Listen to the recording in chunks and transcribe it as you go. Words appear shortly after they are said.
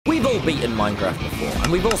all beaten Minecraft before,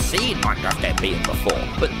 and we've all seen Minecraft get beaten before,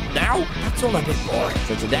 but now, that's all a bit boring.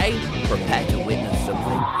 So today, prepare to witness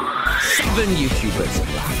something. 7 YouTubers,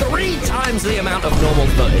 3 times the amount of normal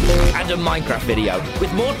footage, and a Minecraft video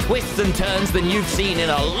with more twists and turns than you've seen in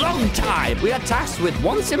a long time. We are tasked with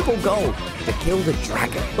one simple goal, to kill the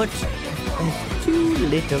dragon, but there's 2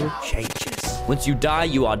 little changes. Once you die,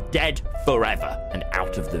 you are dead forever and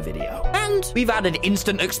out of the video. And we've added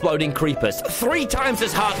instant exploding creepers, 3 times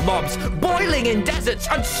as hard mobs, boiling in deserts,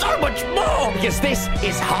 and so much more! Because this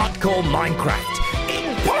is hardcore Minecraft.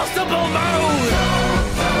 Impossible mode!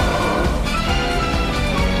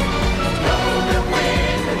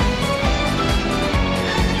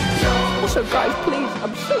 Also, guys, please,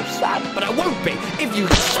 I'm so sad, but I won't be if you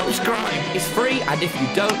subscribe. It's free, and if you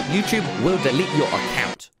don't, YouTube will delete your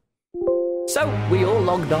account. So, we all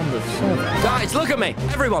logged on the server. Guys, look at me.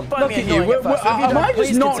 Everyone, look at you. Am I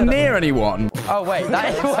just not near anyone? Oh, wait.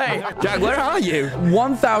 Wait. Jack, where are you?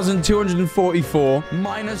 1,244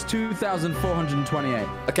 minus 2,428.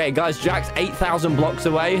 Okay, guys, Jack's 8,000 blocks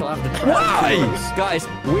away. He'll have to Why? Guys,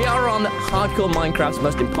 we are on hardcore Minecraft's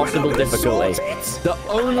most impossible difficulty. The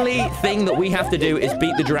only thing that we have to do is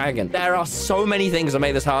beat the dragon. There are so many things that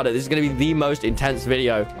make this harder. This is going to be the most intense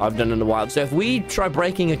video I've done in a while. So if we try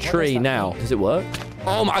breaking a tree now, does it work?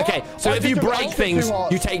 Oh my, okay. So if you break things,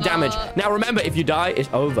 you take damage. Now remember, if you die, it's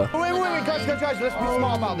over. Wait, guys, let's be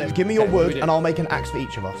smart about this. Give me your wood, and I'll make an axe for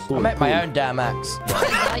each of us. I make my own damn axe.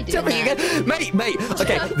 Mate.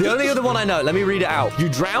 Okay, the only other one I know, let me read it out. You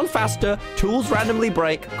drown faster, tools randomly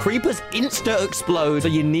break, creepers insta-explode, so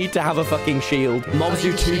you need to have a fucking shield. Mobs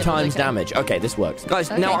do 2 times damage. Okay, this works. Guys,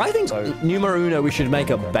 now I think numero uno, we should make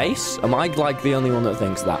a base. Am I, like, the only one that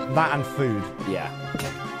thinks that? That and food. Yeah.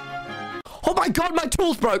 Oh my god, my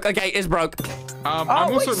tool's broke. Okay, it's broke. I'm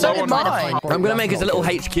also low on mine. I'm gonna make us a little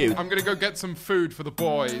HQ. I'm gonna go get some food for the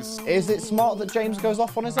boys. Is it smart that James goes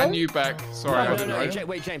off on his own? And you, Beck. Sorry, I didn't know.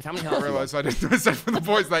 Wait, James, how many I hearts? realised I didn't say for the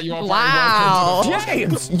boys that you are Wow.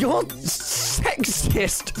 James, you're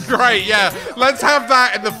sexist. Great, yeah. Let's have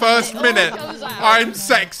that in the first minute. I'm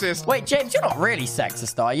sexist. Wait, James, you're not really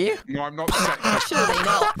sexist, are you? No, I'm not sexist. Surely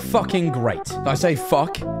not. Fucking great. Did I say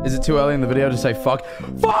fuck? Is it too early in the video to say fuck?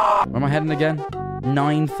 Fuck! Where am I heading again?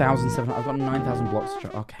 9,700. I've got 9,000 blocks to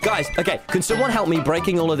try. Okay. Guys, okay, can someone help me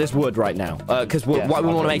breaking all of this wood right now? Because what we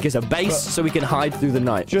want to make is a base so we can hide through the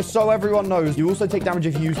night. Just so everyone knows, you also take damage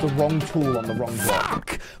if you use the wrong tool on the wrong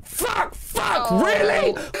block. Fuck!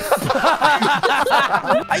 Really?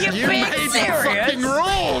 Are you being made serious? fucking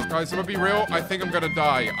rules! Guys, I'm gonna be real. I think I'm gonna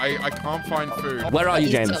die. I can't find food. Where are you,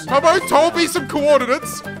 James? Tubbo told me some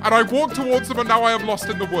coordinates, and I walked towards them, and now I am lost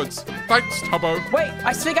in the woods. Thanks, Tubbo. Wait,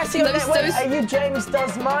 I think I see what are you James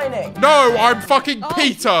does mining? No, I'm fucking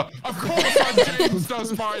Peter. Of course I'm James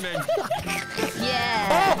does mining.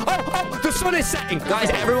 Yeah. Oh, the sun is setting. Guys,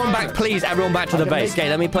 everyone back, please. Everyone back to the base. Okay,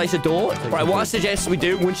 let me place a door. Right, what I suggest we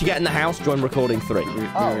do, once you get in the house, join recording 3.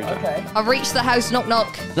 Oh, okay. I've reached the house. Knock,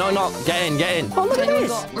 knock. No, get in. Oh, look at Anyone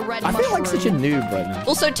this. got a red I feel like mushroom? such a noob right now.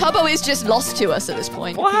 Also, Tubbo is just lost to us at this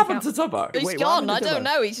point. What happened to Tubbo? He's gone. I don't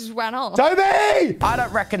know. He just ran off. Toby! I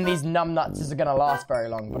don't reckon these numbnuts are gonna last very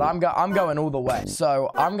long, but I'm going all the way.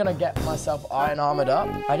 So I'm gonna get myself iron armored up.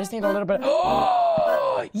 I just need a little bit.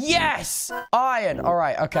 Oh, yes! Iron. All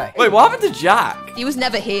right, okay. Wait, what happened to Jack? He was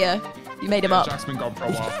never here. You made him up. Jack's been gone for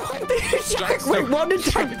a while. Jack, wait, what did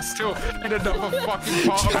Jack? Jack's still in another fucking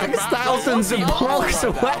part of the Jack's map. thousands of blocks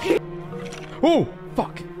away. Oh,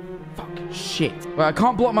 fuck. Shit. Well, I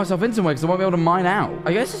can't block myself in somewhere because I won't be able to mine out.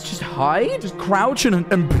 I guess it's just hide, just crouch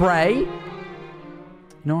and pray. You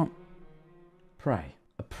know what? Pray.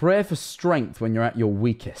 A prayer for strength when you're at your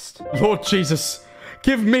weakest. Lord Jesus,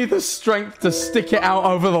 give me the strength to stick it out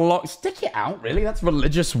over the lock. Stick it out? Really? That's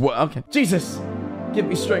religious work. Okay. Jesus, give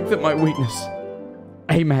me strength at my weakness.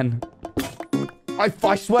 Amen.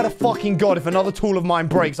 I swear to fucking God, if another tool of mine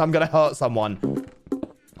breaks, I'm gonna hurt someone.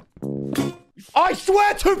 I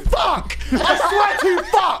swear to fuck! I swear to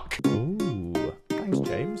fuck! Ooh, thanks,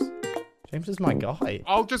 James. James is my guy.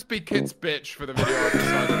 I'll just be Kit's bitch for the video. I've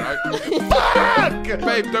decided, right? Fuck!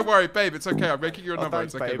 Babe, don't worry, babe. It's okay. I'm making you a number.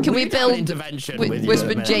 thanks, It's okay. babe. Can we build intervention with you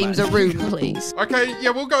Whisper in a minute, James a man. room, please? Okay,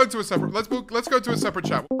 yeah, we'll go into a separate. Let's go to a separate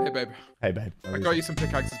chat. Hey, babe. Hey, babe. I got you some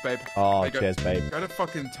pickaxes, babe. Oh, There you go. cheers, babe. Go to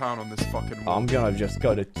fucking town on this fucking wall. I'm gonna just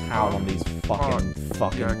go to town on these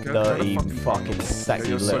fucking Yeah, go to dirty, fucking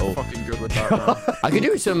sexy You're little... so fucking good with that, man. I could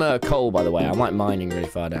do some coal, by the way. I like mining really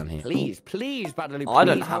far down here. Please, Bradley, I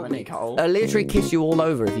don't please have help any me. coal. I'll literally kiss you all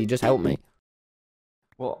over if you just help me.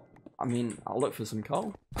 Well, I mean, I'll look for some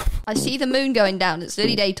coal. I see the moon going down. It's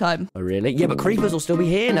nearly daytime. Oh, really? Yeah, but creepers will still be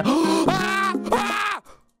here now. Ah! Ah!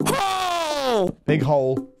 Oh! Big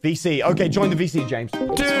hole. VC. Okay, join the VC, James.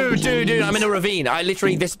 Dude, I'm in a ravine.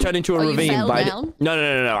 This turned into a you ravine. fell but down? No,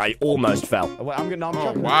 I almost fell. Wait, I'm gonna.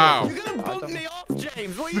 Oh, wow. You're gonna bump me off,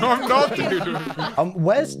 James. What are you No, I'm not, dude.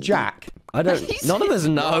 Where's Jack? I don't. None of us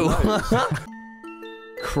know.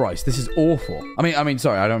 Christ, this is awful. I mean,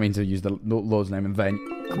 sorry, I don't mean to use the Lord's name in vain.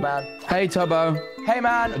 Man. Hey, Tubbo. Hey,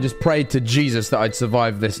 man. I just prayed to Jesus that I'd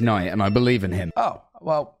survive this night, and I believe in him. Oh,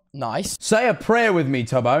 well, nice. Say a prayer with me,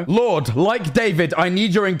 Tubbo. Lord, like David, I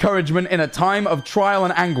need your encouragement in a time of trial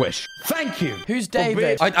and anguish. Thank you. Who's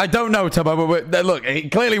David? I don't know, Tubbo, but look,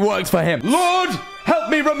 it clearly works for him. Lord, help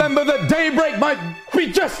me remember that daybreak might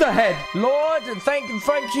be just ahead. Lord, thank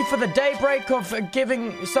you for the daybreak of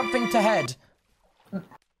giving something to head.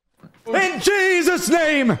 In Jesus'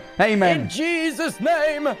 name, amen. In Jesus'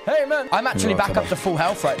 name, amen. I'm actually back up to full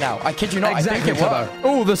health right now. I kid you not. Exactly, I think it Tubbo. worked.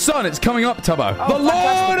 Oh, the sun, it's coming up, Tubbo. Oh, the Lord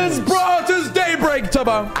fantastic has news. brought us daybreak,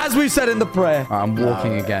 Tubbo, as we said in the prayer. I'm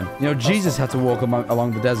walking again. You know, Jesus had to walk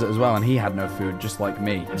along the desert as well, and he had no food, just like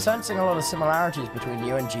me. I'm sensing a lot of similarities between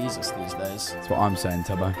you and Jesus these days. That's what I'm saying,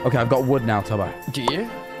 Tubbo. Okay, I've got wood now, Tubbo. Do you?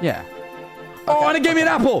 Yeah. Oh, and it gave me an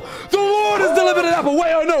apple. The Lord has delivered an apple.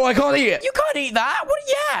 Wait, oh no, I can't eat it. You can't eat that. What?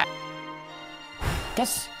 Yeah.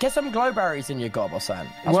 Get some glowberries in your gob or something.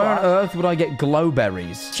 That's Where what on earth would I get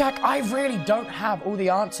glowberries? Jack, I really don't have all the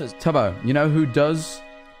answers. Tubbo, you know who does?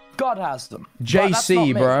 God has them. But that's not JC,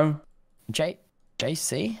 me. bro.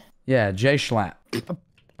 JC? Yeah, J Schlatt.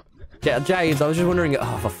 James, I was just wondering.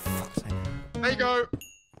 Oh, for fuck's sake. There you go.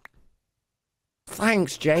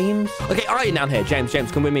 Thanks, James. Okay, iron down here. James,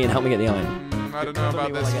 come with me and help me get the iron. I don't know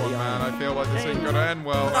about this one, man. I feel like this ain't gonna end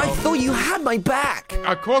well. I thought you had my back.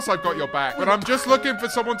 Of course I've got your back, but I'm just looking for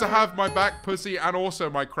someone to have my back, pussy, and also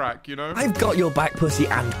my crack, you know? I've got your back, pussy,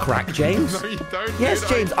 and crack, James. No, you don't. Yes,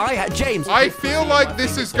 dude. James. James. I feel like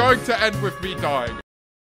this is going to end with me dying.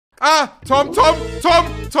 Ah! Tom!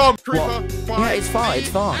 Creeper! Yeah, it's fine, it's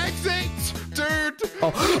fine. Exit! Dude!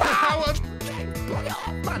 Oh. Howard!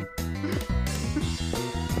 Man.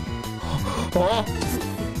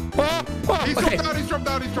 He's dropped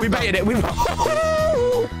down. We baited it.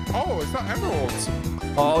 Oh, is that emeralds?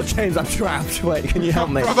 Oh, James, I'm trapped. Wait, can you help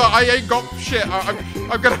me? Brother, I ain't got shit. I'm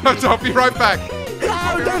gonna have to help you right back.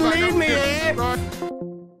 No, don't leave me here.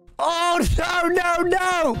 Oh,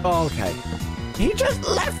 no. Oh, okay. He just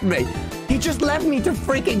left me. He just left me to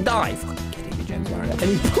freaking die. Fucking kidding me, James. And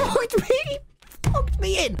he fucked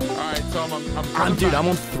me in. Alright, Tom, I'm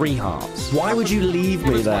on 3 hearts. Why would you leave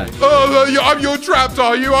me there? Oh, you're trapped,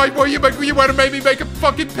 are you? You want to make me make a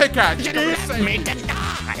fucking pickaxe? You left me to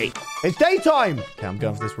die. It's daytime. Okay, I'm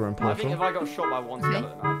going for this room I think portal. if I got shot by one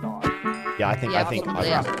skeleton, I'd die. Yeah, I think. Probably,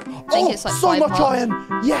 yeah. I think it's like so 5 much hearts.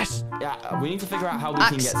 iron. Yes. Yeah, we need to figure out how we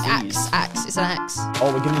can get seeds. Axe. It's an axe.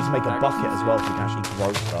 Oh, we're gonna need to make a bucket as well so we can actually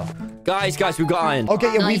grow stuff. Guys, we've got iron. Okay,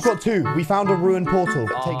 yeah, Nice. we've got 2. We found a ruined portal.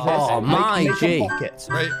 Take this. Oh, my make G. a bucket.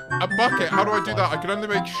 Wait, a bucket? How do I do that? I can only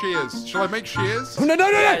make shears. Shall I make shears? No,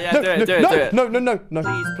 Yeah, do it. no.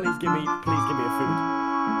 Please give me a food.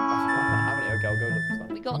 Okay, I'll go look for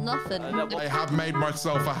some. We got nothing. I have made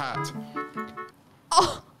myself a hat.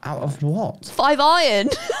 Oh, Out of what? 5 iron.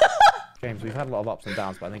 James, we've had a lot of ups and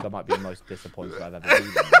downs, but I think I might be the most disappointed I've ever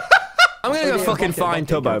been. I'm gonna go Yeah, fucking bucket, find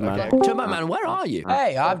bucket, Tubbo, okay. man. Tubbo, man, where are you?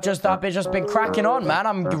 Hey, I've just been cracking on, man.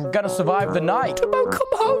 I'm gonna survive the night. Tubbo, come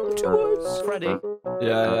home to us. Freddy,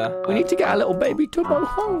 Yeah. we need to get our little baby Tubbo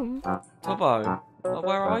home. Tubbo,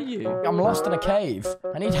 where are you? I'm lost in a cave.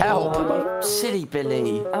 I need help. Oh, silly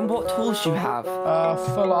Billy. And what tools do you have?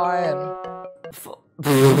 Full iron.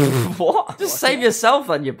 What? Just save yourself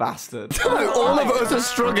then, you bastard. All of us are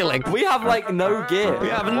struggling. We have like no gear. We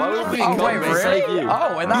have Why would we nothing. come Oh, wait, and save really? you?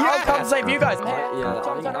 Oh, and I'll come save you guys. Yeah,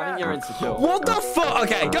 I think you're insecure. What the fuck?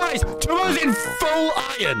 Okay, guys, Tubbo's in full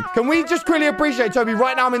iron. Can we just quickly appreciate, Toby,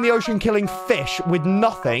 right now I'm in the ocean killing fish with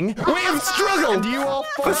nothing. We have struggled And you are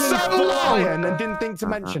for fucking so full long. iron and didn't think to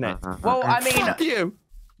mention it. Well, I mean, Fuck you.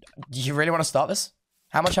 do you really want to start this?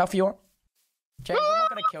 How much health do you want? James, I'm not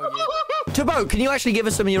gonna kill you. Tubbo, can you actually give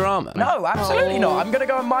us some of your armor? No, absolutely not. I'm gonna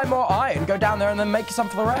go and mine more iron, go down there and then make some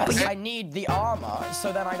for the rest. I need the armor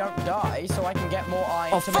so then I don't die, so I can get more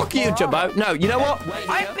iron. Oh, to fuck make you, more armor. Tubbo. No, you know what?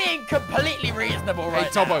 I'm being completely reasonable Hey,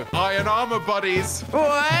 right now. Tubbo, iron armor buddies. Way,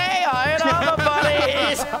 iron armor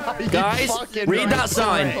buddies. Guys, fucking read that right.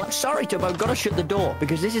 sign. Sorry, Tubbo, gotta shut the door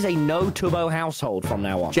because this is a no Tubbo household from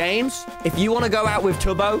now on. James, if you want to go out with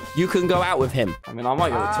Tubbo, you can go out with him. I mean, I might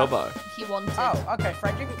go with Tubbo. If you wanted. Oh, okay,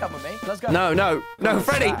 Fred, you can come with me. Let's go. No,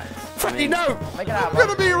 Freddy, no. Make it out. I'm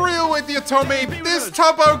gonna be real with you, Tommy. This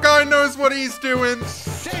Tubbo guy knows what he's doing.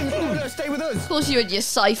 James, no, stay with us. Of course you and your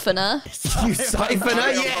siphoner. You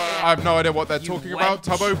siphoner, yeah. I have no idea what they're talking about.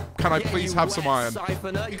 Tubbo, can I please have some iron?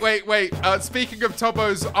 Wait. Speaking of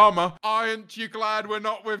Tubbo's armor, aren't you glad we're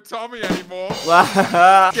not with Tommy anymore?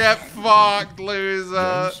 Get fucked,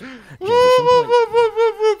 loser.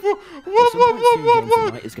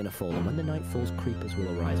 Night is going to fall, and when the night falls, creepers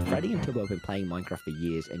will arise. Freddy and Tubbo have been playing Minecraft for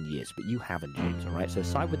years and years, but you haven't, James, alright? So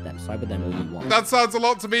side with them all you want. That sounds a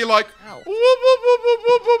lot to me like.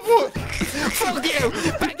 Fuck you!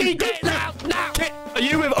 Becky, get out now! Are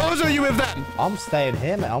you with us or are you with them? I'm staying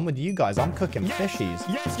here, mate. I'm with you guys. I'm cooking fishies.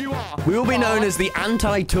 Yes, you are. We will be known as the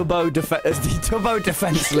Tubbo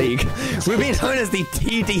Defense League. We'll be known as the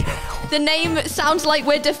TDL. The name sounds like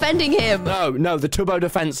we're defending him. No, the Tubbo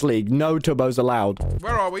Defense League. No Tubbos allowed.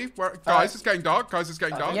 Where are we? Guys, it's getting dark.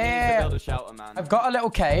 Yeah. I've got a little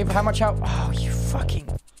cave. How much out? Oh, you fucking.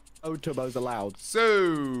 No Tubbos allowed.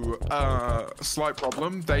 So, slight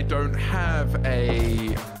problem. They don't have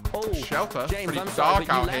a shelter. James, pretty I'm sorry,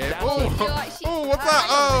 dark but you out here. left out Oh, what's that?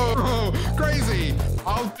 Oh, crazy.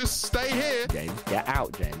 I'll just stay here. James, get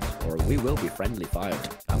out, James, or we will be friendly fired.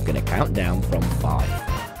 I'm going to count down from 5.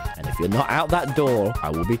 And if you're not out that door,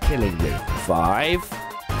 I will be killing you. 5.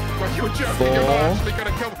 Well, you're joking. You're not actually going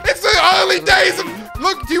to kill me. It's the early days of...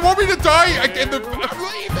 Look, do you want me to die in the... I'm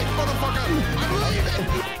leaving, motherfucker. I'm leaving.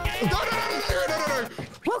 No.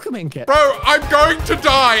 Welcome in, Kit. Bro, I'm going to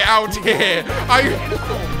die out here.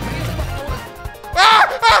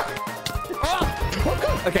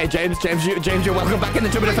 Okay, James, you're welcome back in the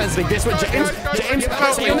Tubbo Defense League. This one, James,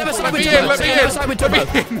 so you'll never side with Tubbo. Let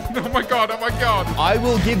me in. Oh my god. I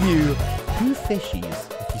will give you 2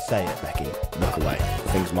 fishies if you say it, Becky. Look away.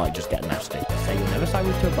 Things might just get nasty. Say you'll never side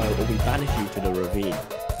with Tubbo or we banish you to the ravine.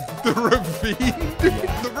 The ravine?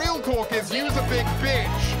 The real talk is you's a big bitch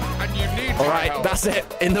and you need my Alright, help. that's it.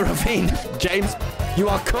 In the ravine. James, you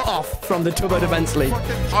are cut off from the Tubbo Defense League.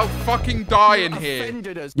 I'll fucking die in here.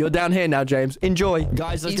 You're down here now, James. Enjoy.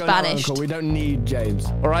 Guys, let's He's go to our banished. uncle. We don't need James.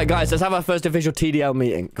 Alright, guys, let's have our first official TDL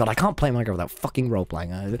meeting. God, I can't play Minecraft without fucking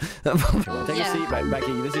role-playing. Take a seat,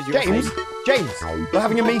 Becky. This is your James, seat. James, we're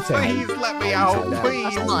having a meeting. Please let me out,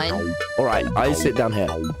 please. That's mine. Alright, I sit down here.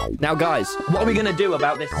 Now, guys, what are we going to do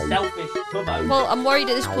about this selfish Tubbo? Well, I'm worried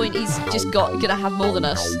at this point he's just gonna have more than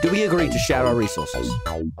us. Do we agree to share our resources?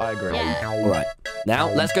 I agree. Yeah. Alright, now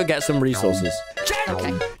let's go get some resources. James,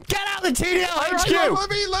 Okay. get out of the TDL HQ!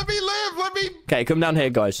 Let me live. Okay, come down here,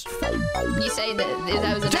 guys. You saying that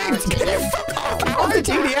was a James, narrative? get the fuck off the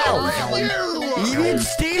TDL! You're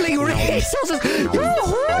stealing resources! You're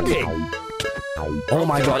hoarding! Oh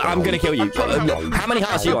my god, I'm gonna kill you. How many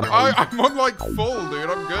hearts are you on? I'm on like full, dude.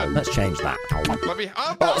 I'm good. Let's change that. Let me.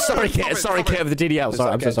 Oh, sorry, Kit. Sorry, Kit of the TDL.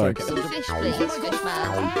 Sorry, I'm so sorry. Fish, please, fish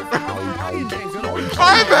man.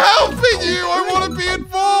 I'm helping you. I want to be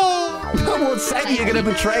involved. No one said you're gonna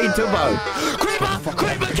betray Tubbo.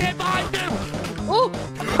 Creeper, get behind you! Oh!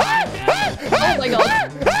 Oh my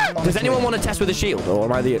god. Does anyone want to test with a shield, or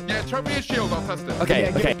am I the... Yeah, chuck me a shield. I'll test it.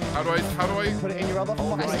 Okay. How do I? Put it in your other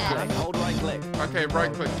phone. Hold right click. Okay,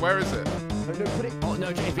 right click. Where is it? Oh,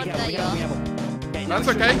 no, James, be careful, There be you careful. Okay, That's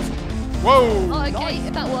no, okay. Whoa. Oh, okay,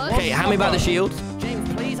 if that works. Okay, hand me back the shield.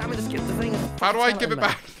 James, please hand me the thing. How do I give it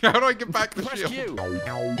back? How do I give back the Press shield? Q.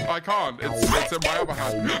 I can't. It's in my other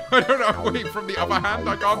hand. I don't know. Wait, from the other hand?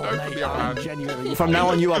 I can't open the other hand. Genuinely. From now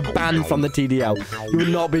on, you are banned from the TDL. You will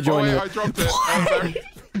not be Oh, joining wait, I it. dropped it. Oh, sorry.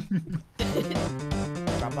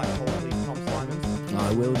 Grab that call, please, Tom Simons.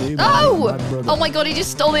 I will do. Oh! Oh my god, he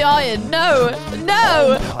just stole the iron. No!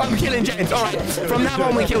 No! I'm killing James. All right. From now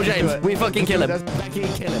on, we kill James. We fucking kill him. Becky,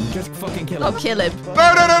 kill him. Just fucking kill him. I'll kill him. No.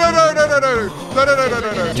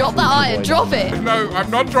 Drop that iron. Drop it. No, I'm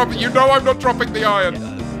not dropping. You know I'm not dropping the iron.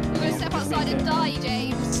 You're gonna step outside and die,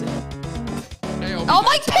 James. Oh,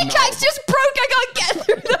 my pickaxe just broke. I can't get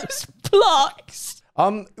through those blocks.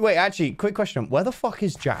 Wait, actually, quick question. Where the fuck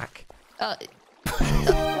is Jack? Can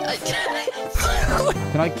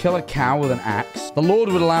I kill a cow with an axe? The Lord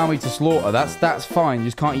would allow me to slaughter. That's fine. You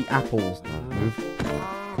just can't eat apples. Move.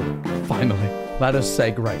 Cool. Finally, let us say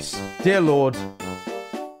grace. Dear Lord,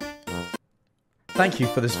 thank you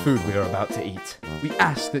for this food we are about to eat. We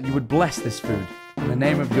ask that you would bless this food. In the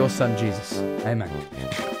name of your son, Jesus. Amen.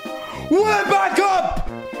 We're back up!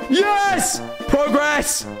 Yes!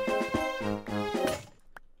 Progress!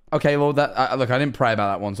 Okay, well, look, I didn't pray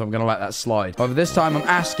about that one, so I'm going to let that slide. However, this time I'm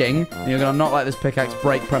asking, and you're going to not let this pickaxe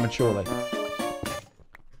break prematurely.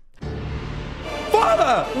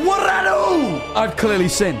 Father, what did I do? I've clearly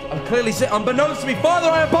sinned. Unbeknownst to me, Father,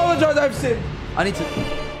 I apologize, I've sinned. I need to...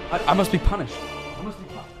 I must be punished. I must be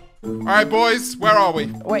punished. All right, boys, where are we?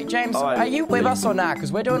 Wait, James, are you with us or not?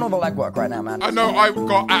 Because we're doing all the legwork right now, man. I know I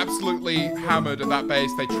got absolutely hammered at that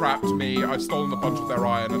base. They trapped me. I've stolen a bunch of their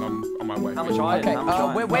iron, and I'm on my way. How much iron? Okay, How much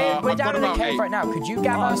iron? we're I've down got in the about cave 8. right now. Could you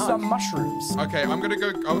gather some mushrooms? Okay, I'm gonna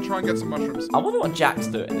go. I'll try and get some mushrooms. I wonder what Jack's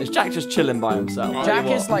doing. Is Jack just chilling by himself? Jack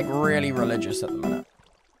is like really religious at the minute.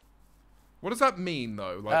 What does that mean,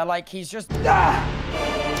 though? Like he's just.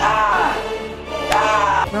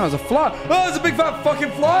 No, there's a fly. Oh, there's a big fat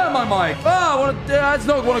fucking fly on my mic. Oh, that's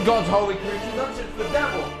not one of God's holy creatures. That's just the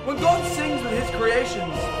devil. When God sings with his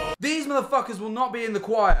creations, these motherfuckers will not be in the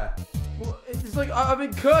choir. Well, it's like I've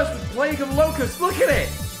been cursed with plague of locusts. Look at it.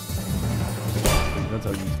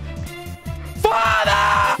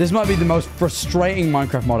 Father! This might be the most frustrating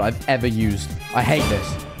Minecraft mod I've ever used. I hate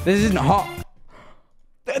this. This isn't hot.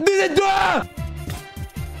 This is.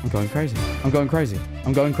 I'm going crazy. I'm going crazy.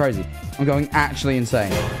 I'm going crazy. I'm going actually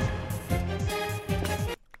insane.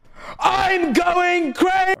 I'm going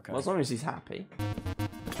crazy! Well, as long as he's happy.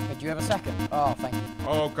 Wait, do you have a second? Oh, thank you.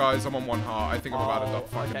 Oh, guys, I'm on 1 heart. I think I'm about to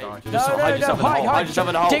fucking die. No, hide. Just have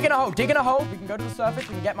a hole. Dig in a hole. Dig in a hole. We can go to the surface.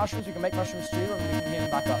 We can get mushrooms. We can make mushroom stew, and we can heal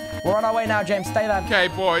them back up. We're on our way now, James. Stay there. Okay,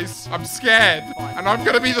 boys, I'm scared, and I'm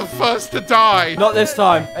gonna be the first to die. Not this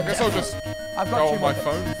time. I guess I'll just I've got go 2 on my more.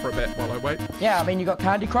 phone for a bit while I wait. Yeah, I mean, you got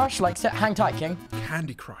Candy Crush. Like, hang tight, King.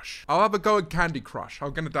 Candy Crush. I'll have a go at Candy Crush.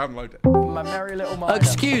 I'm gonna download it. My merry little miner.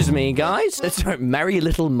 Excuse me, guys. Sorry, merry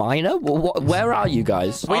little miner. Where are you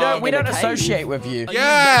guys? We don't associate with you.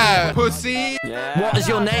 Yeah, pussy. Yeah. What is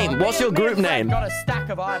your name? What's your group Me and Fred name? got a stack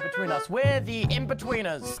of iron between us. We're the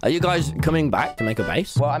in-betweeners. Are you guys coming back to make a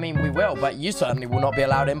base? Well, I mean, we will, but you certainly will not be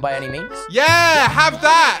allowed in by any means. Yeah, have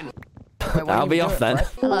that. Wait, I'll be off then.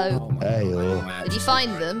 Hello. Hey, Did you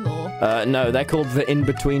find them or? No, they're called the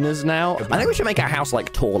in-betweeners now. I think we should make our house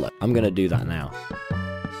like taller. I'm gonna do that now.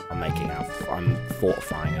 I'm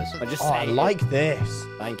fortifying us. I just I say. like this.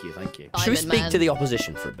 Thank you. Should we Diamond speak Man. to the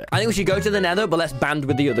opposition for a bit? I think we should go to the Nether, but let's band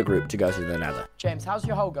with the other group to go to the Nether. James, how's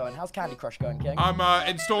your hole going? How's Candy Crush going, King? I'm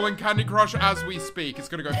installing Candy Crush as we speak. It's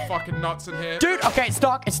gonna go fucking nuts in here. Dude, okay, it's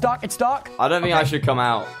dark. It's dark. I don't think I should come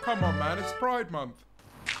out. Come on, man. It's Pride Month.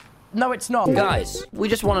 No, it's not. Guys, we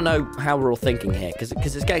just want to know how we're all thinking here, because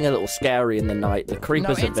it's getting a little scary in the night. The No,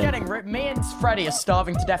 creepers have it's been. getting me and Freddy are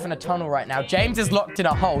starving to death in a tunnel right now. James is locked in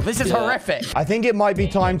a hole. This is horrific. I think it might be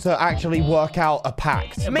time to actually work out a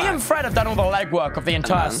pact. Me and Fred have done all the legwork of the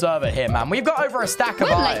entire server here, man. We've got over a stack of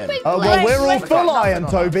iron. Well, we're all full iron,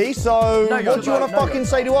 Toby, so No, you're what do you want to not. fucking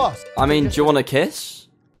say to us? I mean, do you want a kiss?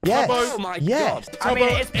 Yes. Oh my yes. I mean,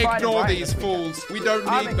 it's pride Ignore and right. these fools. We don't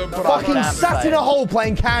I need mean, them. but Fucking Damn sat right. in a hole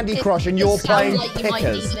playing Candy Crush and you're playing Sounds like you might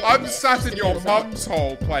pickers. need it. I'm sat in your mum's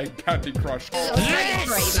hole playing Candy Crush.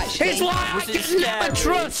 It's why I can never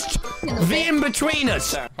trust the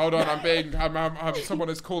in-betweeners. Hold on, someone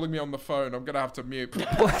is calling me on the phone. I'm gonna have to mute.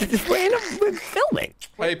 We're filming.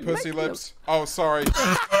 Hey, pussy lips. Oh, sorry.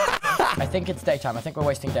 I think it's daytime. I think we're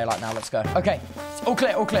wasting daylight now. Let's go. Okay. All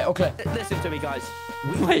clear. Listen to me, guys.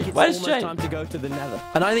 Wait, where's Almost Jane? time to go to the Nether.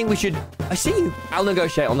 And I think we should. I see you. I'll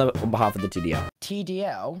negotiate on behalf of the TDL.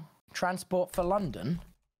 TDL, Transport for London.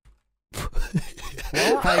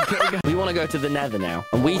 We want to go to the Nether now,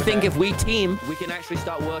 and we think if we team, we can actually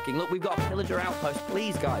start working. Look, we've got a pillager outpost.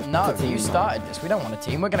 Please, guys. No, you started this. We don't want a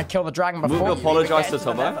team. We're going to kill the dragon before We'll you apologise even to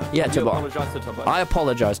get into the Tubbo. Nether. Yeah, You Tubbo. apologise to Tubbo. I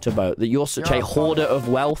apologise, Tubbo, that you're such You're a a hoarder of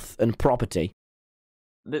wealth and property.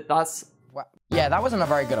 That's Yeah, that wasn't a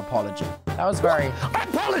very good apology. That was very... I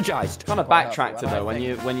apologised. kind of Well, backtracked well, it I though when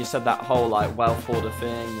think- you said that whole like wealth hoarder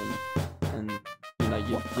thing and you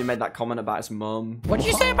know you made that comment about his mum. What did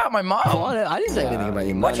you say about my mom? Oh, I didn't say anything about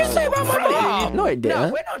you. What did you say about my mom? No, I didn't. No,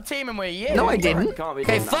 we're not teaming with you. No, I didn't. Can't be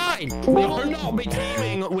Okay, doing that. fine. We will not be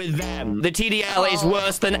teaming with them. The TDL is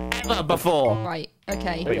worse than ever before. Right.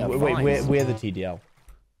 Okay. Wait, we're the TDL.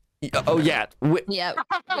 Oh, yeah. Yeah.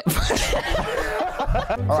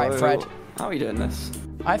 All right, Fred. How are you doing this?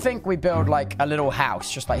 I think we build like a little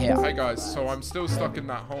house, just like here. Hey, guys. So I'm still stuck in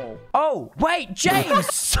that hole. Oh, wait,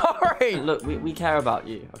 James. Sorry. Look, we care about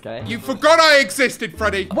you, okay? You forgot I existed,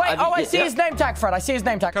 Freddy. Wait, I see his name tag, Fred. I see his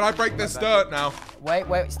name tag. Can I break this dirt now?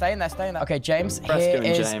 Wait, stay in there. Okay, James, Fresco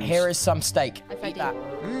and James. here is some steak. Eat that.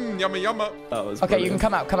 Yummy, yumma. That was Okay, you can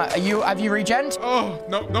come out. Have you regened? Oh,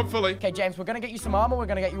 no, not fully. Okay, James, we're gonna get you some armor. We're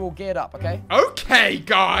gonna get you all geared up, okay? Okay,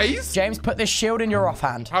 guys. James, put this shield in your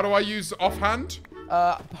offhand. How do I use offhand?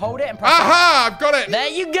 Hold it and press Aha! I've got it. it. There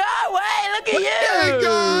you go. Hey, look at you. Hey,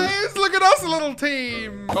 guys. guys! Look at us, little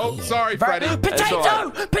team! Oh, sorry, Freddy. Potato!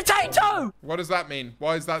 Potato! What does that mean?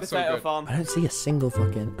 Why is that so Potato good? farm. I don't see a single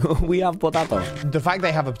fucking... we have potato. The fact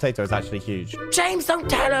they have a potato is actually huge. James, don't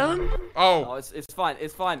tell him. Oh, Oh, it's fine.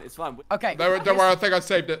 It's fine. It's fine. Okay. don't worry, I think I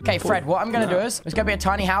saved it. Okay, Fred, what I'm going to do is, it's going to be a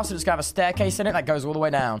tiny house and it's going to have a staircase in it that goes all the way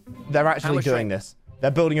down. They're actually doing this.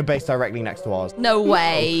 They're building a base directly next to ours. No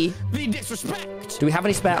way. The disrespect. Do we have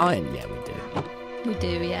any spare iron? Yeah, we do. We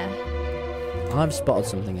do, yeah. I've spotted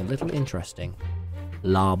something a little interesting.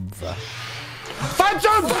 Lava.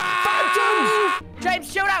 Phantoms! Phantoms!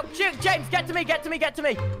 James, shoot out! Shoot! James, get to me! Get to me! Get to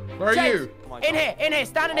me! Where are James, you? In here!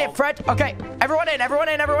 Stand in here, Fred. Okay, everyone in! Everyone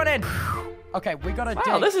in! Everyone in! Okay, we gotta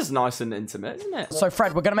Wow, dig. this is nice and intimate, isn't it? So,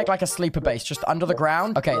 Fred, we're gonna make like a sleeper base just under the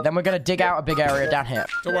ground. Okay, then we're gonna dig out a big area down here.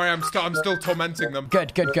 Don't worry, I'm still tormenting them.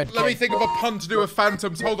 Good. Let me think of a pun to do with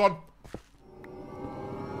phantoms. Hold on.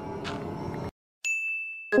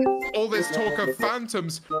 All this talk of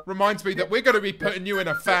phantoms reminds me that we're going to be putting you in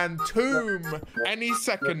a fan tomb any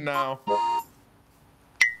second now.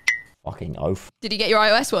 Fucking oath. Did you get your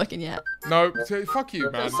iOS working yet? No, fuck you,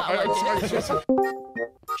 man.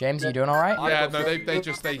 James, you doing all right? Yeah, no,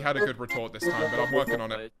 they had a good retort this time, but I'm working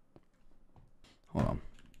on it. Hold on.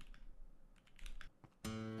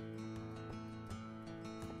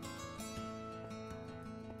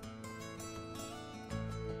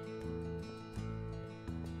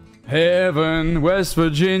 Heaven, West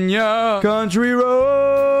Virginia, country roads,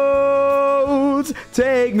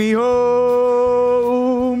 take me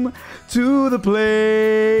home to the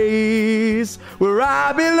place where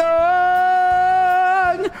I belong.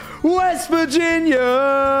 West Virginia,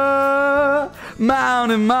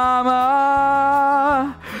 Mountain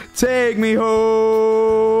Mama, take me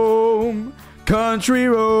home, country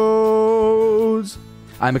roads.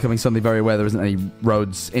 I'm becoming suddenly very aware there isn't any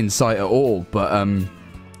roads in sight at all, but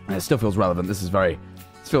it still feels relevant. This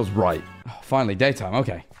feels right. Oh, finally, daytime.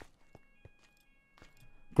 Okay.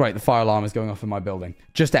 Great, the fire alarm is going off in my building.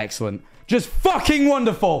 Just excellent. Just fucking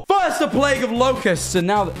wonderful. First a plague of locusts, and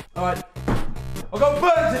now alright. I'll go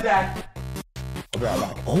burn to death.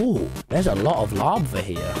 Oh, there's a lot of lava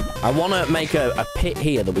here. I want to make a pit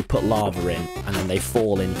here that we put lava in, and then they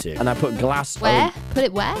fall into. And I put glass... Where? Put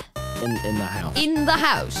it where? In the house. In the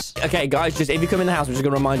house. Okay, guys, just if you come in the house, I'm just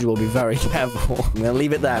going to remind you all, be very careful. I'm going to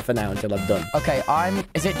leave it there for now until I'm done. Okay,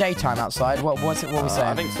 is it daytime outside? What are we saying?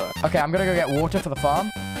 I think so. Okay, I'm gonna go get water for the farm.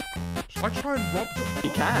 Should I try and rob them? You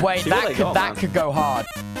can. Wait, See what they got, man. could go hard.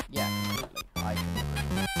 Yeah.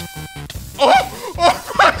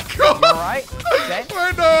 Oh my god! Alright? Okay.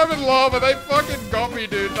 I know I'm in lava. They fucking got me,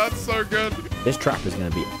 dude. That's so good. This trap is going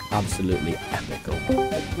to be absolutely epical.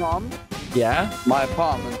 Tom, Yeah? my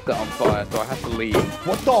apartment's set on fire, so I have to leave.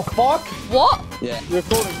 What the fuck? What? Yeah, the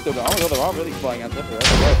recording's still going. Oh my god, there are really flying ants everywhere.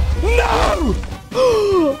 No!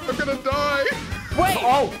 I'm gonna die. Wait,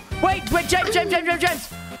 James.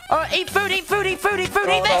 Eat food. Eat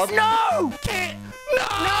this. No!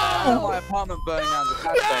 No! My apartment burning down the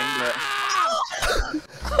bad thing, but...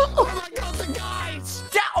 Oh my god, the guys!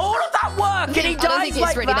 All of that work, and he I don't dies think it's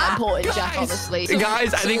like really that that. important, Jack, honestly.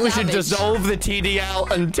 Guys, I think we should dissolve the TDL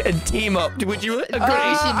and team up. Would you agree?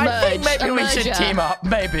 I think maybe we should merger. team up.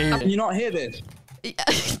 Maybe. You not hear this?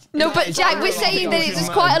 No, but Jack, we're saying that there's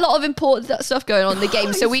quite a lot of important stuff going on in the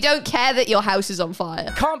game, so we don't care that your house is on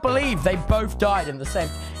fire. Can't believe they both died in the same...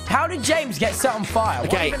 How did James get set on fire?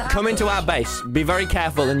 What Okay, even come into our base. Be very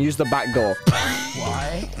careful and use the back door.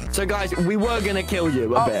 Why? So, guys, we were going to kill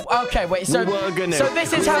you a bit. Okay, wait, so... We were gonna. So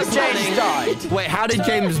this is how James died. Wait, how did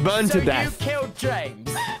James burn to death? You killed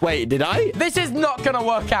James. Wait, did I? This is not gonna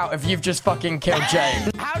work out if you've just fucking killed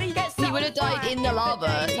James. How do you get set He would have died in the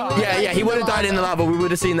lava. Yeah, he would have died in the lava. We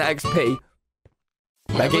would have seen the XP.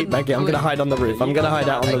 Becky, I'm gonna hide on the roof. I'm gonna hide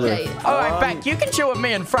out on the roof. Alright, Beck, you can chill with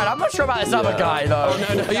me and Fred. I'm not sure about this other guy, though.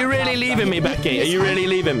 Oh, no. Are you really leaving me, Becky? Are you really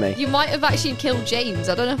leaving me? You might have actually killed James.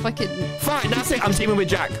 I don't know if I can... Fine, that's it. I'm teaming with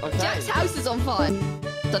Jack. Jack's house is on fire.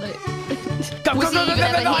 Don't know. Go, Was he even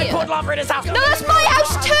ever I here? put lava in his house. No, that's my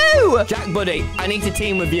house too! Jack, buddy, I need to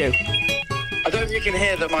team with you. I don't know if you can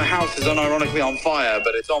hear that my house is unironically on fire,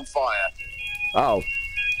 but it's on fire. Oh.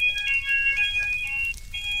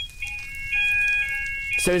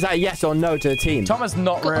 So is that a yes or no to the team? Tom has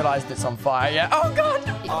not realised it's on fire yet. Oh, God.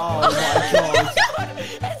 Oh, my God.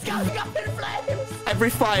 It's coming up in flames.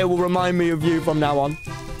 Every fire will remind me of you from now on.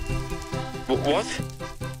 What?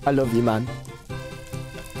 I love you, man.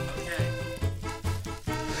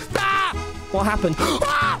 Ah! What happened?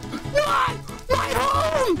 Ah! No! My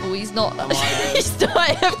home! Oh, he's not... he's not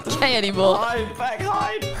AFK anymore. Hide, back,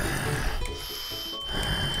 hide!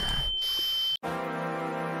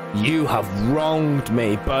 You have wronged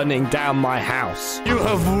me, burning down my house. You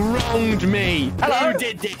have wronged me. Hello? You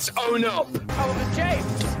did this. Own up. Oh, it was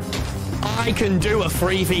James. I can do a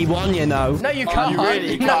 3v1, you know. No, you can't. You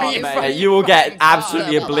really No, can't, you mate. fucking You will get can't.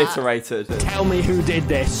 absolutely Don't know about obliterated. Tell me who did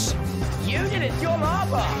this. You did it. Your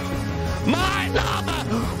lava. My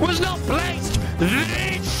lava was not placed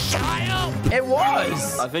this high up. It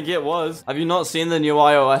was. I think it was. Have you not seen the new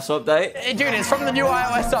iOS update? Hey, dude, it's from the new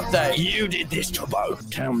iOS update. You did this, Tubbo.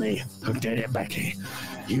 Tell me who did it, Becky.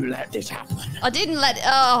 You let this happen. I didn't let it.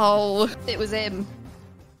 Oh, it was him.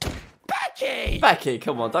 Becky,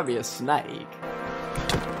 come on, don't be a snake.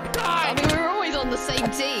 I mean, we were always on the same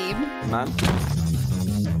team. Man.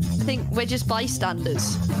 I think we're just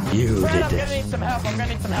bystanders. You Fred, did I'm this. gonna need some help. I'm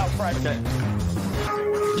gonna need some help,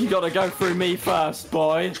 Fred. You gotta go through me first,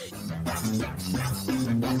 boy.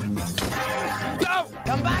 Go!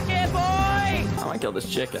 Come back here, boy! I might kill this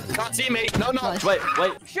chicken. Can't see me. No, no. Nice. Wait.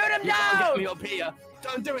 Shoot him You can't get me down! up here.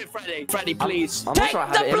 Don't do it, Freddy. Freddy, please. I'm not Take sure I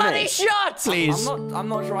have the it in bloody me. shot! Please. I'm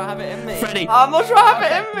not sure I have it in me. Freddy. I'm not sure I have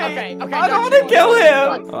it in me. Okay, I don't don't want to shoot kill me.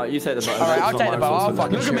 him. Alright, you take the bow. Alright, It's I'll not take my the bow. I'll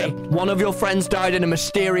responsibility. fucking Look at shoot me. One of your friends died in a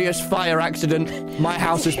mysterious fire accident. My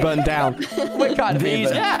house is burned down. We're kind of These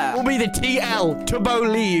even. will be the TL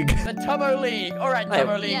Tubbo League. The Tubbo League. Alright, Hey,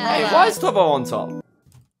 Tubbo League. yeah. Hey, right. why is Tubbo on top?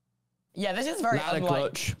 Yeah, this is very Ladder unlike.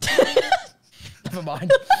 clutch. Never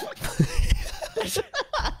mind.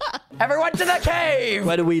 Everyone to the cave!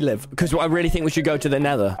 Where do we live? Because I really think we should go to the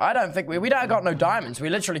Nether. I don't think we don't got no diamonds. We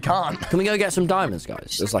literally can't. Can we go get some diamonds,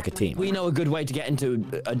 guys? It's like a team. We know a good way to get into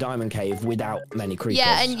a diamond cave without many creepers.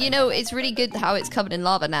 Yeah, and you know, it's really good how it's covered in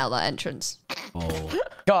lava now, that entrance.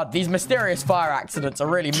 God, these mysterious fire accidents are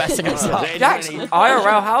really messing us up. Jack's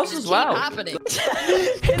IRL house as well. Happening. His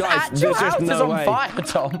Guys, actual there's just house no is on way. fire,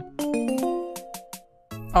 Tom.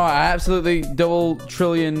 Oh, I absolutely double,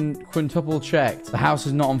 trillion, quintuple checked. The house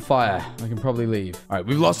is not on fire. I can probably leave. All right,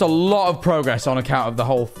 we've lost a lot of progress on account of the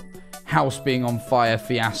whole house being on fire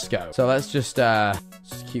fiasco. So let's just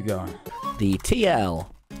keep going. The TL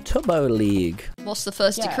Tubbo League. What's the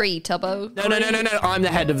first decree, Tubbo? No. I'm the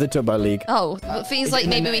head of the Tubbo League. Oh, it feels like in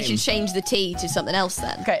the maybe we name. should change the T to something else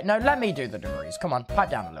then. Okay, no, let me do the degrees. Come on, pipe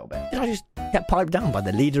down a little bit. Did I just get piped down by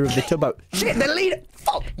the leader of the Tubbo? Shit, the leader!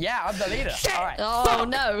 Fuck! Yeah, I'm the leader. All right. Oh,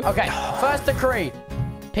 no. Okay, first decree.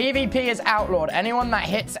 PvP is outlawed. Anyone that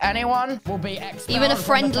hits anyone will be expelled. Even a from the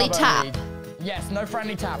friendly Tubbo tap? League. Yes, no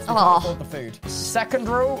friendly taps. We Aw. can't afford the food. Second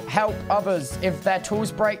rule, help others. If their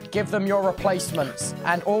tools break, give them your replacements.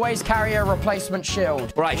 And always carry a replacement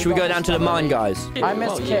shield. Right, should we go down to the mine, guys? I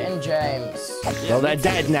miss Kit and James. Well, they're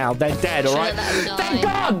dead now. They're dead, all right? Thank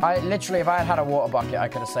God. I literally, if I had had a water bucket, I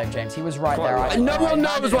could have saved James. He was right there. No one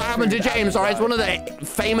knows what happened to James, all right? It's one of the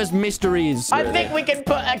famous mysteries. I think we can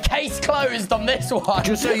put a case closed on this one.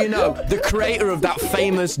 Just so you know, the creator of that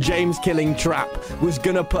famous James killing trap was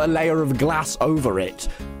gonna put a layer of glass over it,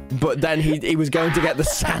 but then he was going to get the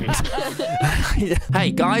sand.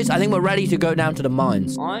 Hey guys, I think we're ready to go down to the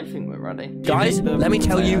mines. I think we're ready. Guys, let me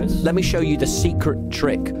tell you, potatoes. let me show you the secret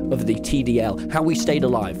trick of the TDL, how we stayed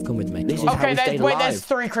alive. Come with me. This is how Okay, we stayed wait, alive. there's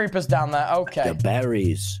 3 creepers down there. Okay. The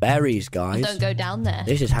berries, guys. Don't go down there.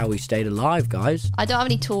 This is how we stayed alive, guys. I don't have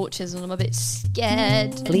any torches and I'm a bit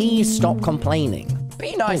scared. Please stop complaining.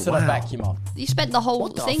 Be nicer to Beckymon. You spent the whole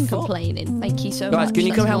the thing fuck? complaining. Thank you so much. Guys, can you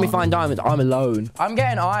come That's help me not- find diamonds? I'm alone. I'm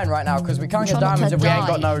getting iron right now because we can't I'm get trying not diamonds to if we ain't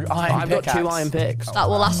got die. no iron I've got pickaxe. 2 iron picks. That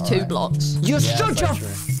will last 2 blocks. You're Yeah, such so a true.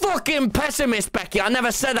 fucking pessimist, Becky. I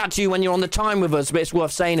never said that to you when you're on the time with us, but it's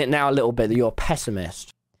worth saying it now a little bit that you're a pessimist.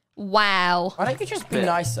 Wow. Why don't you just be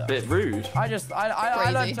nicer? Bit rude. I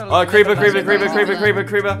learned to Oh, live creeper, a nice creeper, way. creeper, creeper, creeper,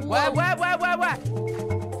 creeper. Where? I'm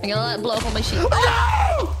gonna let it blow up on my sheet.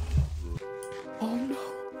 Oh no!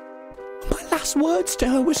 My last words to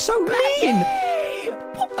her were so mean.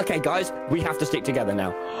 Okay, guys, we have to stick together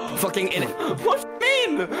now. Fucking in it. What do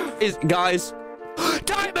you mean? Is guys,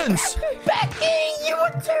 diamonds. Becky, you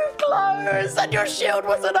were too close and your shield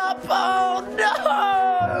wasn't up. Oh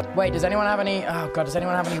no! Wait, does anyone have any? Oh god, does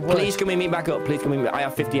anyone have any wood? Please can we meet back up? Please can we? I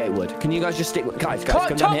have 58 wood. Can you guys just stick? Guys, come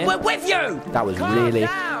down Tom, here. we're with you. That was Calm really,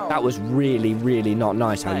 down. that was really not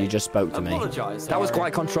nice how you just spoke to me. apologise, That was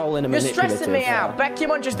quite controlling and You're manipulative. stressing me out.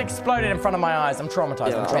 Beckymon just exploded in front of my eyes. I'm traumatized.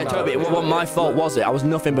 I'm Yeah, traumatized. Toby, it wasn't my fault, was it? I was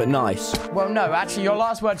nothing but nice. Well, no, actually, your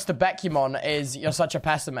last words to Beckymon is you're such a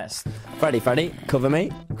pessimist. Freddy, cover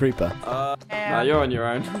me. Creeper. No, you're on your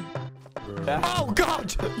own. Oh,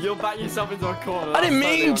 God! You'll back yourself into a corner. I didn't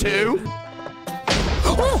That's mean totally to!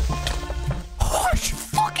 Oh,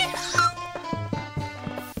 fucking hell!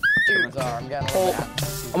 Dudes are, I'm getting all mad.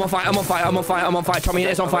 I'm on fire.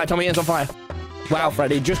 Tommyinnit's on fire. Wow,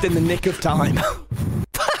 Freddy, just in the nick of time.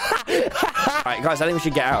 Right, guys, I think we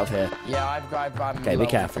should get out of here. Yeah, I'm Okay, be low on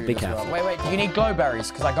careful, food be as well. careful. Wait, do you need glowberries?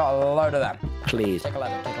 Because I got a load of them. Please. Take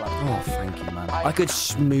 11, take 11. Oh, thank you, man. I could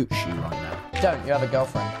smooch you right now. Don't, you have a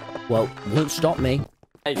girlfriend. Well, won't stop me.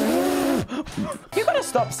 Hey, You gotta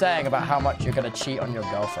stop saying about how much you're gonna cheat on your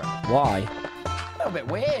girlfriend. Why? A little bit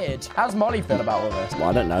weird. How's Molly feel about all this? Well,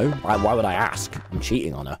 I don't know. Why would I ask? I'm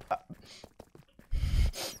cheating on her.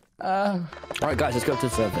 Right, guys, let's go to the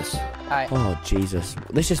surface. Oh, Jesus.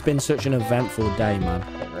 This has been such an eventful day, man.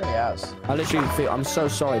 It really has. I literally feel... I'm so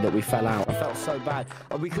sorry that we fell out. I felt so bad.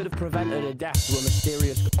 We could have prevented a death through a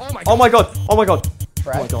mysterious... Oh, my God. oh my god! Oh my god!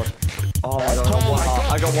 Fred? Oh, my God. Oh my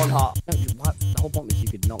god! I got one heart. No, what? The whole point was you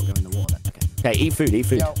could not go in the water. Okay, eat food, eat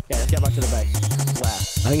food. Yo. Yeah, let's get back to the base. Where?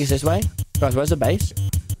 I think it's this way. Guys, where's the base?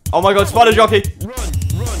 Oh my god! Spider jockey! Run!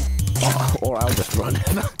 Or I'll just run.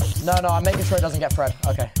 No, I'm making sure it doesn't get Fred.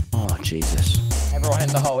 Okay. Oh, Jesus. Everyone in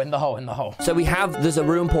the hole, in the hole, in the hole. So there's a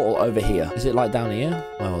room portal over here. Is it like down here?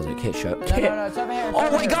 Where was it? Kit show. No, it's over here.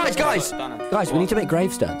 Oh, wait, guys! Guys, we need to make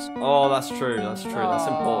gravestones. Oh, that's true. That's true. That's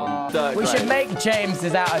important. Dirt We should grave. make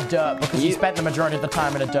James's out of dirt because he spent the majority of the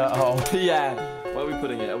time in a dirt hole. Yeah. Where are we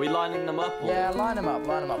putting it? Are we lining them up? Or? Yeah, line them up,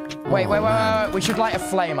 line them up. Wait. We should light a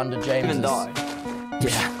flame under James's. Even die.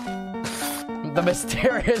 Yeah. The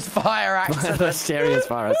mysterious fire accident. Mysterious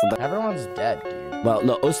fire accident. Everyone's dead, dude. Well,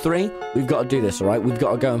 look, us three, we've got to do this, all right? We've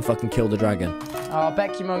got to go and fucking kill the dragon. Oh,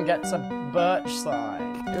 Beckymun gets a birch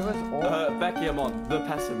sign. It was awful. Becky Amon, the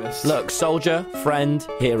pessimist. Look, soldier, friend,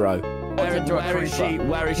 hero. Where is she?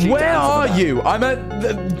 Where is she? Where are you? I'm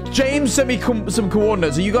at... James sent me some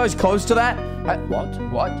coordinates. Are you guys close to that?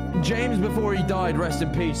 What? James, before he died, rest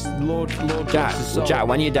in peace, Lord Jack,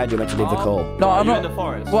 when you're dead, you're meant to leave the call. No, I'm you not... in the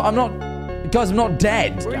forest? Well, I'm not... Guys, I'm not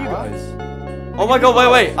dead. Where are you guys? Oh my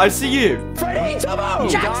god! Wait! I see you. Freddy, Tubbo!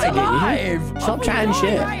 Jack's alive! Stop chatting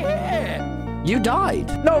shit. Right here. You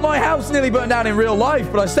died. No, my house nearly burnt down in real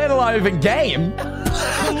life, but I stayed alive in game.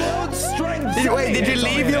 Lord's strength. Did you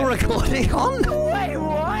leave your recording on? Wait,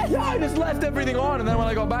 what? Yeah, I just left everything on, and then when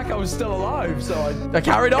I got back, I was still alive, so I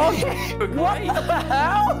carried on. What the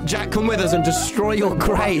hell? Jack, come with us and destroy your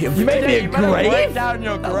grave. You made me a Break grave? down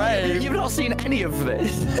your grave. You've not seen any of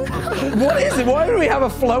this. What is it? Why do we have a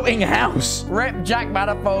floating house? Rip Jack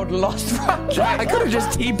Manifold lost from Jack. I could have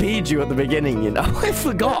just TP'd you at the beginning, you know? I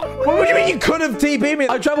forgot. What do you mean you could have TP'd me?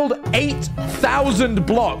 I traveled 8,000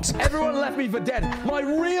 blocks. Everyone left me for dead. My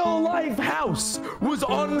real life house was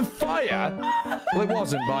on fire. Well, it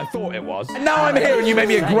wasn't, but I thought it was. And now I'm here and you made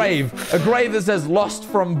me a grave. A grave that says lost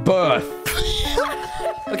from birth.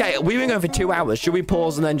 Okay, we've been going for 2 hours. Should we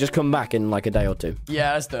pause and then just come back in like a day or two?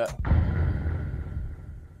 Yeah, let's do it.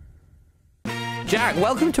 Jack,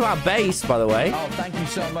 welcome to our base, by the way. Oh, thank you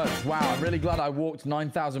so much. Wow, I'm really glad I walked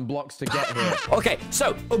 9,000 blocks to get here. Okay,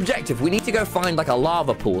 so, objective. We need to go find, like, a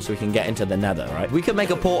lava pool so we can get into the nether, right? We could make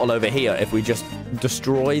a portal over here if we just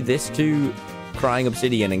destroy this to crying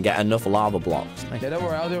obsidian and get enough lava blocks. Yeah, don't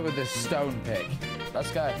worry, I'll do it with this stone pick.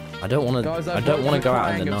 Let's go. I don't want to. I don't want to go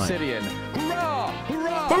out in the night. Obsidian. Hurrah!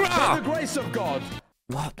 Hurrah! Hurrah! For the grace of God.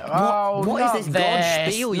 What? Oh, What is not this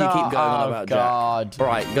god spiel you keep going on about, Jack? God. All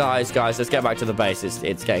right, guys, let's get back to the base.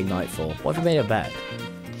 It's getting nightfall. What have you made a bed?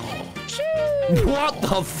 What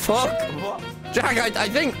the fuck? Jack, I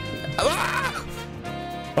think... Ah!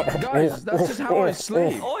 Guys, that's just how I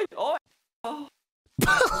sleep. Oi, oi.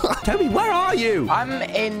 Toby, where are you? I'm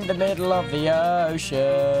in the middle of the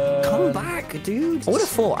ocean. Come back, dude. I would have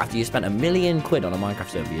thought after you spent £1 million on a Minecraft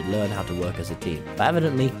server, you'd learn how to work as a team. But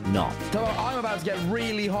evidently not. So I'm about to get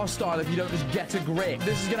really hostile if you don't just get a grip.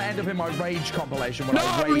 This is going to end up in my rage compilation when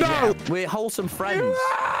I rage out. We're wholesome friends.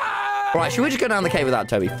 Right, should we just go down the cave without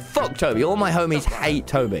Toby? Fuck Toby. All my homies hate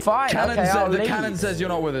Toby. Fine, okay, I'll The leave. cannon says you're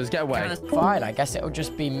not with us. Get away. Fine, I guess it'll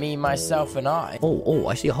just be me, myself, and I. Oh,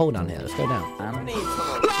 I see a hole down here. Let's go down.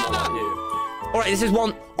 All right, this is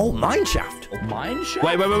one. Oh, mine shaft. Mine shaft?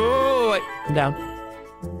 Wait. Come down.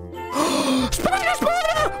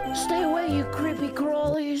 Spider! Stay away, you creepy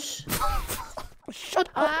crawlies. Shut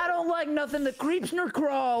up. I don't like nothing that creeps nor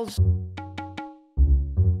crawls.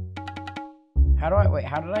 How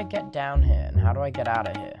did I get down here? And how do I get out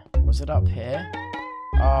of here? Was it up here?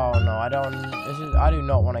 Oh no, I do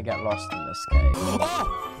not want to get lost in this cave.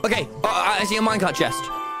 Oh, okay. I see a minecart chest.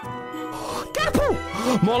 Careful!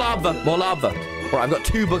 More lava. Right, I've got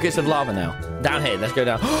 2 buckets of lava now. Down here, let's go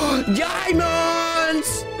down.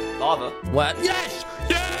 Diamonds! Lava. What? Yes!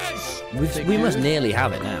 We must nearly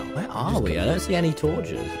have it now. Where are we? I don't see any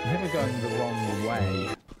torches. I think we're going the wrong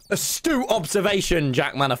way. Astute observation,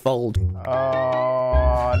 Jack Manifold.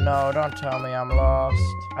 Oh no, don't tell me I'm lost.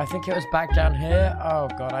 I think it was back down here. Oh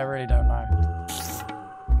god, I really don't know.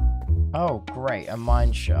 Oh, great, a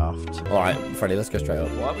mine shaft. All right, Freddy, let's go straight up.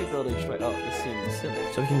 Why are we building straight up? This seems silly.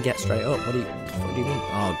 So we can get straight up. What do you mean?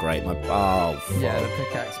 Oh, great. Oh, fuck. Yeah, the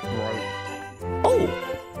pickaxe broke. Oh!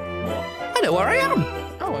 I know where I am!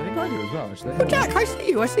 Oh, I think I do as well, actually. Oh, Jack, I see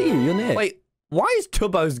you. You're near. Wait, why is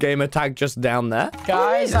Tubbo's gamer tag just down there?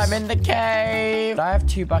 Guys, I'm in the cave. I have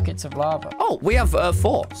 2 buckets of lava. Oh, we have 4,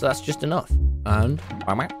 so that's just enough. And...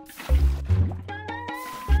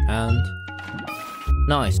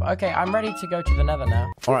 nice. Okay, I'm ready to go to the nether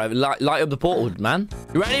now. All right, light up the portal, man.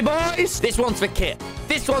 You ready, boys? This one's for Kit.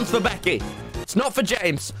 This one's for Becky. It's not for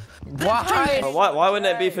James. Why? Why wouldn't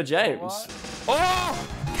it be for James? What? Oh!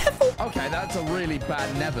 Okay, that's a really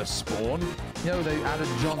bad nether spawn. You know, they added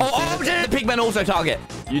John Oh, did the pigmen also target?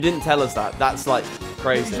 You didn't tell us that. That's like You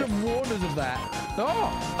crazy. should have warned us of that.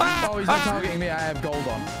 Oh, he's not targeting me. I have gold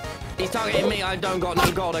on. He's targeting me. I don't got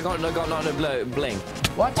no gold. I got no bling.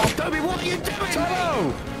 What? Oh, Toby, what are you doing?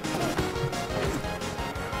 Toby!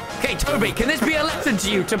 Okay, Toby, can this be a lesson to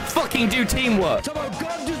you to fucking do teamwork? Tobo,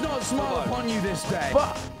 God does not smile upon you this day.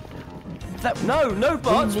 But... No,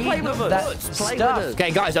 but play with us. Play with us. Okay,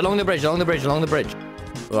 guys, along the bridge. All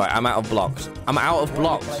right, I'm out of blocks. I'm out of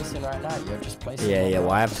blocks. What are you placing right now? You're just placing. Yeah, well,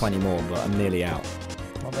 I have 20 more, but I'm nearly out.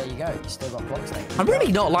 Well, there you go. You still got blocks there. I'm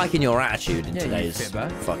really not liking your attitude in Yeah, today's you fibber.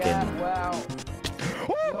 fucking... Yeah, well...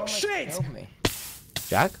 Oh, shit! Killed me.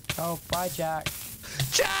 Jack? Oh, bye, Jack.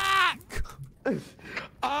 Jack!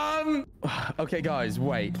 Okay, guys,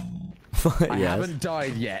 wait. I Yes. haven't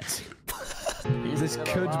died yet. This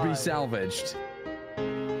could be salvaged.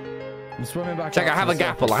 I'm swimming back. Jack, I have a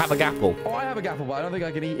gapple. Oh, I have a gapple, but I don't think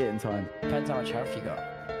I can eat it in time. Depends how much health you got.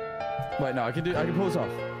 Wait, no, I can pull this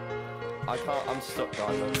off. I can't. I'm stuck,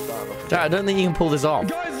 guys. Jack, I don't think you can pull this off.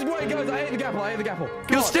 Guys, wait, guys, I ate the gapple.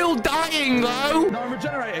 You're still dying, though! No, I'm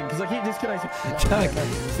regenerating because I keep disconnecting. Jack,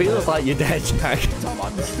 feels like you're dead, Jack. Tom,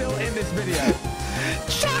 I'm still in this video.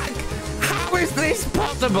 Jack! How is this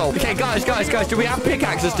possible? Okay, guys, do we have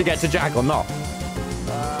pickaxes to get to Jack or not?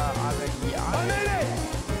 I made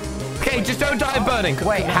it! Okay, just don't die of burning.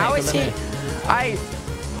 Wait, how is he?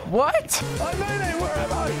 What? I made it! Where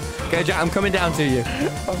am I? Okay, Jack, I'm coming down to you.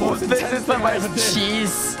 This is the most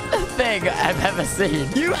cheese thing I've ever seen.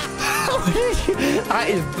 You... That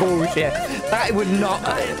is bullshit. That would not...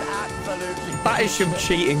 Absolutely. That is some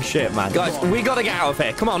cheating shit, man. Guys, we gotta get out of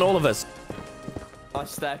here. Come on, all of us. My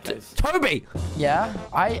staircase. Toby! Yeah,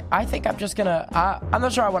 I think I'm just gonna. I'm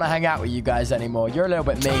not sure I want to hang out with you guys anymore. You're a little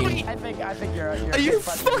bit mean. I think you're. Are you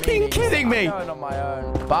fucking kidding me? I'm going on my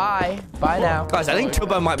own. Bye now. Guys, I think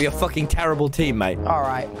Tubbo might be a fucking terrible teammate. All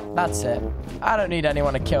right, that's it. I don't need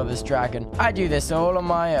anyone to kill this dragon. I do this all on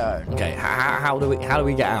my own. Okay, how do we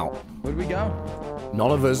get out? Where do we go?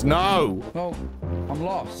 None of us know. Well, I'm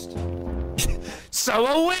lost. So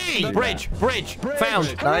are we! Bridge!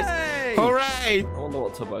 Found. Nice. Hooray! I wonder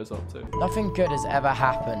what Tubbo's up to. Nothing good has ever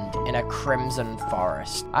happened in a crimson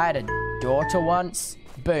forest. I had a daughter once.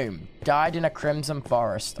 Boom. Died in a crimson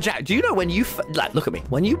forest. Jack, do you know when you... Like, look at me.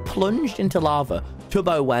 When you plunged into lava,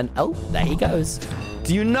 Tubbo went, oh, there he goes.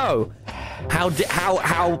 Do you know how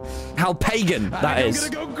pagan that is?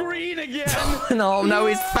 I'm gonna go green again. No,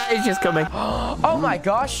 his face is coming. Oh my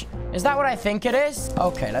gosh. Is that what I think it is?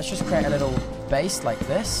 Okay, let's just create a little base like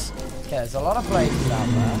this. Okay, there's a lot of blazes out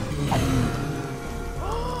there.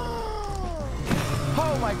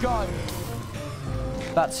 Oh my god.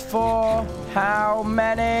 That's 4. How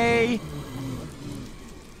many?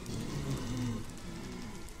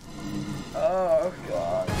 Oh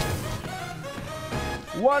god.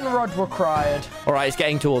 1 rod required. All right, it's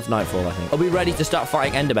getting towards nightfall, I think. Are we ready to start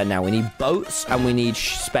fighting Endermen now? We need boats and we need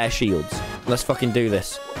spare shields. Let's fucking do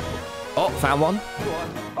this. Oh, found one.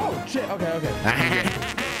 Oh, shit. Okay.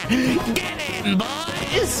 Get him,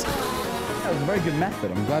 boys! That was a very good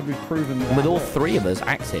method. I'm glad we've proven that. With all 3 of us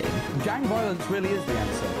acting. Gang violence really is the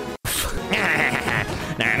answer.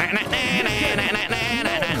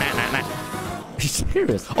 Are you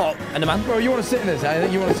serious? Oh, Enderman. Bro, you want to sit in this? I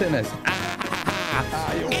think you want to sit in this.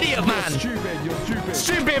 Idiot man! You're stupid.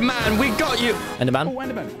 Stupid man, we got you! Enderman. Oh,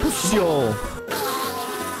 Enderman. Push your...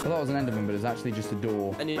 I thought it was an Enderman, but it's actually just a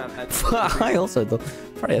door. I also thought...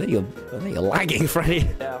 Freddy, I think you're lagging, Freddy.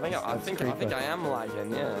 Yeah, I think I am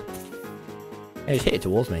lagging, yeah. Yeah, he's hit it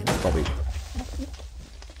towards me. That's probably...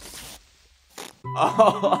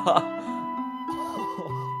 Oh.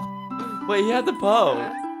 Wait, he had the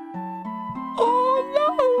bow. Oh,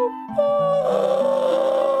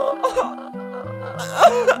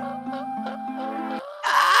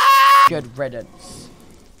 Good riddance.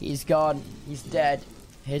 He's gone. He's dead.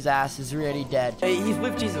 His ass is really dead. Hey, he's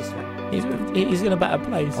with Jesus. He's in a better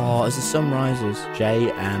place. Oh, as the sun rises.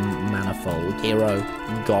 J.M. Manifold. Hero.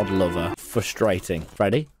 God lover. Frustrating.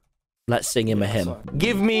 Ready? Let's sing him a hymn.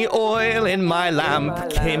 Give me oil in my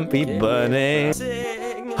lamp. Can't be burning.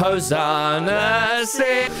 Hosanna,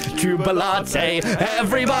 sing. Jubilate.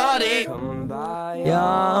 Everybody.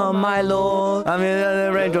 Yeah, my Lord. I mean,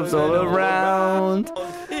 the raindrops all around.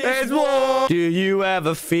 It's warm. Do you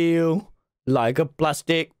ever feel like a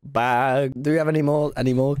plastic bag? Do we have any more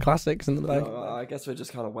classics in the bag? I guess we're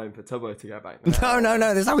just kind of waiting for Tubbo to get back. No,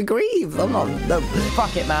 this is how we grieve. I'm not. No.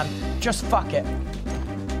 Fuck it, man. Just fuck it.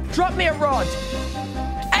 Drop me a rod.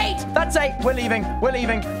 8. That's 8. We're leaving. We're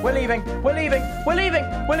leaving. We're leaving. We're leaving. We're leaving.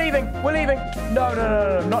 We're leaving. We're leaving. No.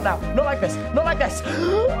 Not now. Not like this. Not like this.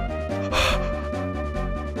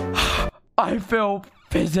 I feel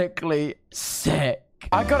physically sick.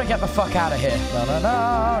 I gotta get the fuck out of here.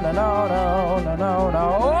 No.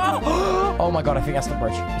 Oh my god, I think that's the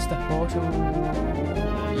bridge. It's the portal.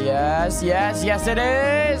 Yes, it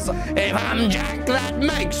is. If I'm Jack, that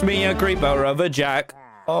makes me a creeper of a Jack.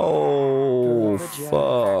 Oh,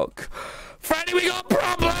 fuck. Freddy, we got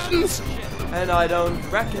problems! And I don't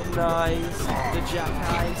recognize the Jack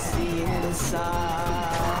I see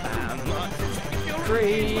inside.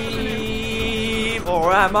 Creep,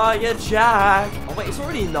 or am I a Jack? Oh wait, it's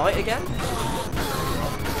already night again?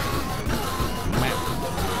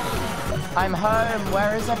 I'm home.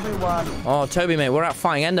 Where is everyone? Oh, Toby, mate, we're out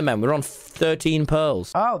fighting Endermen. We're on 13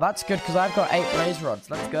 pearls. Oh, that's good, because I've got 8 blaze rods.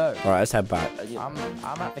 Let's go. All right, let's head back. I'm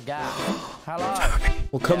at the gap. Hello.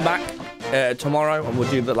 We'll come back tomorrow, and we'll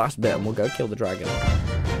do the last bit, and we'll go kill the dragon.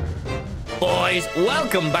 Boys,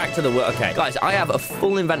 welcome back to the world. Okay, guys, I have a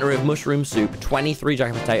full inventory of mushroom soup, 23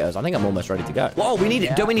 jacket potatoes. I think I'm almost ready to go. Whoa,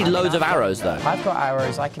 don't we need loads of arrows, though? I've got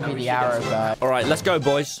arrows. I can be the arrow guy. All right, let's go,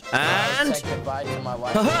 boys. And... Say goodbye to my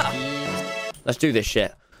wife. Let's do this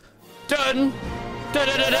shit. Dun! Guys,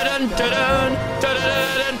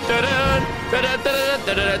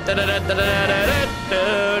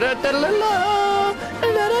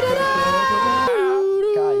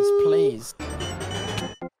 please.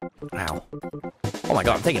 Ow. Oh my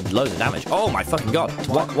god, I'm taking loads of damage. Oh my fucking god.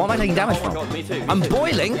 What am I taking damage from? God, me too. I'm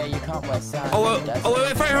boiling? Yeah, you can't wear sand. Wait.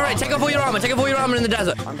 Take off all your armor. Take off all your armor in the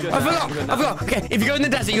desert. I forgot. Okay, if you go in the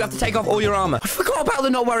desert, you have to take off all your armor. I forgot about the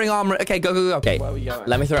not wearing armor. Okay, go. Okay, where are we going?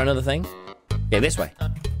 Let me throw another thing. Yeah, this way.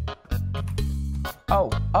 Oh,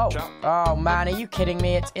 man, are you kidding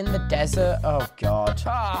me? It's in the desert. Oh, God.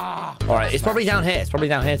 All right, it's probably down here. It's probably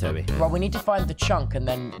down here, Toby. Well, we need to find the chunk, and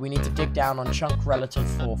then we need to dig down on chunk relative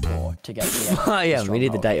 4 to get the yeah, we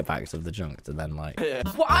need the data packs of the chunk to then, like...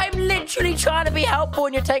 Well, I'm literally trying to be helpful,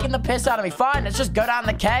 and you're taking the piss out of me. Fine, let's just go down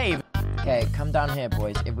the cave. Okay, come down here,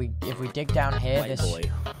 boys. If we dig down here, boy.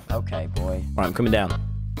 Okay, boy. All right, I'm coming down.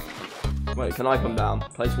 Wait, can I come down?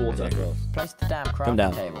 Place water. Place the damn Come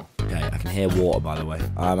down. crafting table. Okay, I can hear water, by the way.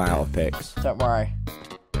 I'm out of picks. Don't worry.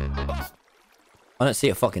 I don't see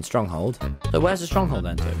a fucking stronghold. So where's the stronghold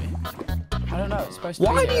then, Toby? I don't know. It's supposed to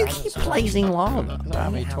be... Why do you keep placing lava? I don't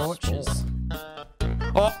have any torches.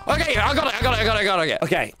 Oh, okay, I got it.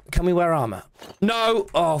 Okay, can we wear armor? No.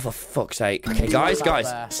 Oh, for fuck's sake. Okay, guys,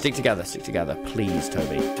 stick together, please,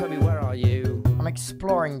 Toby. Toby, where are you? I'm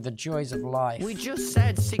exploring the joys of life. We just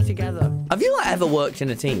said stick together. Have you ever worked in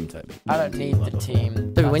a team, Toby? I don't need the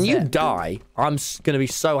team. Toby, when you die, I'm gonna be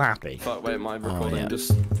so happy. Fuck, wait, my recording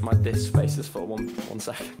my disk space is for one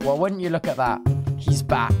second. Well, wouldn't you look at that? He's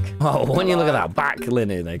back. Oh, when you look at that, back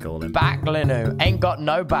Linu, they call him. Back Linu. Ain't got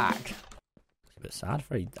no back. It's a bit sad,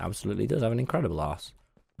 for he absolutely does have an incredible ass.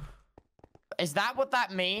 Is that what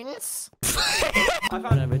that means? I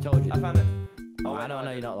found it. I told you. I found it. Oh, I know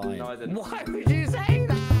you're not lying. No, I didn't. Why would you say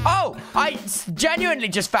that? Oh, I genuinely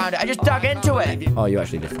just found it. I just dug into it. Oh, you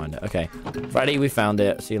actually did find it. Okay. Freddy, we found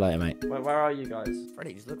it. See you later, mate. Where are you guys?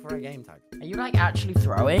 Freddy, just look for a game tag. Are you like actually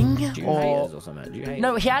throwing? Do you hate us or something? Do you hate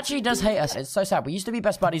No, us? he actually does hate us. It's so sad. We used to be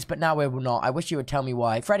best buddies, but now we're not. I wish you would tell me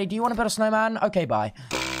why. Freddy, do you want to build a snowman? Okay, bye.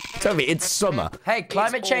 Toby, it's summer. Hey,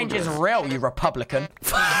 climate change is real, you Republican.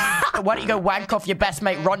 Why don't you go wank off your best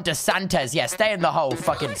mate Ron DeSantis? Yeah, stay in the hole,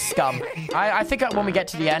 fucking scum. I think when we get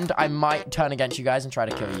to the end, I might turn against you guys and try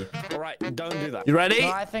to kill you. All right, don't do that. You ready?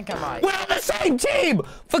 No, I think I might. We're on the same team!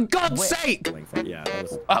 For God's sake! Yeah, that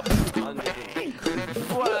was...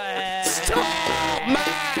 Stop,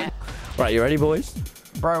 man! Right, you ready, boys?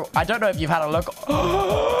 Bro, I don't know if you've had a look.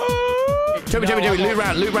 Toby, loot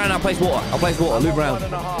round, I'll place water. Loot round.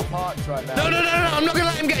 1.5 hearts right now. No, I'm not gonna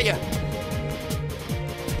let him get you.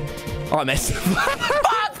 Oh, I missed.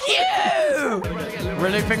 Fuck you! We're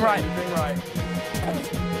looping right.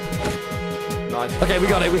 Nice. Okay, we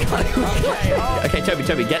got it. Okay,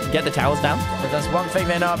 Toby, get the towers down. If there's one thing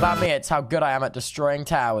they know about me, it's how good I am at destroying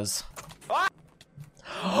towers.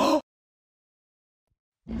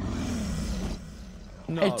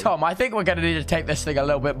 No. Hey, Tom, I think we're going to need to take this thing a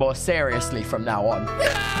little bit more seriously from now on.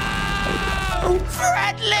 No!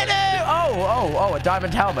 Fred Linu! Oh, a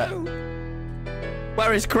diamond helmet.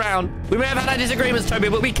 Where is Crown? We may have had our disagreements, Toby,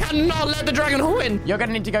 but we cannot let the dragon win. You're going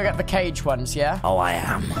to need to go get the cage ones, yeah? Oh, I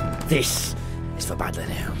am. This is for bad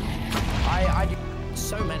Linu.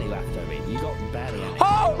 So many left, Toby. You got barely any.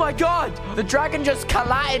 Oh, my God! The dragon just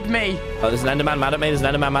collided me. Oh, there's an Enderman mad at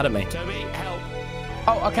me. Toby, help.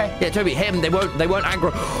 Oh, okay. Yeah, Toby, hit him. They won't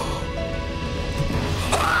aggro.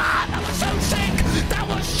 Ah, that was so sick! That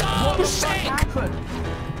was so sick!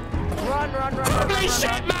 Run. Holy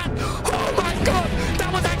shit, man! Oh my god!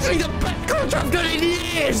 That was actually the best culture I've done in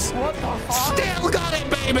years! What the fuck? Still got it,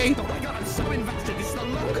 baby! Oh my god, I'm so invested. This is the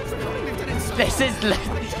longest recording we've done in so long.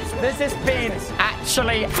 This has been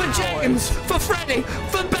actually For James, for Freddy,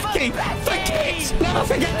 for Becky, for Kit! Never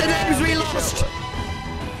forget the names we lost!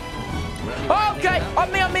 Okay,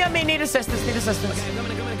 on me. Need assistance. Okay, come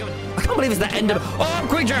in. I can't believe it's the end of it. Oh, I'm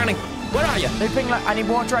quick drowning. Where are you? Looping, I need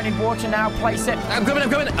water now. Place it. I'm coming.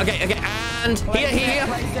 Okay. And here.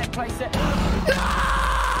 Place it.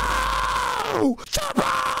 No!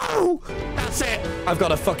 Turbo! That's it. I've got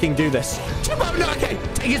to fucking do this. Turbo, no, okay.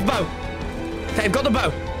 Take his bow. Okay, I've got the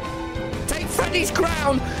bow. Take Freddy's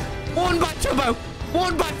crown. One by Turbo,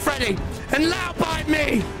 one by Freddy, and now by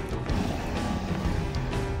me.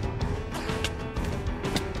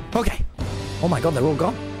 Okay. Oh my god, they're all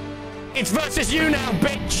gone. It's versus you now,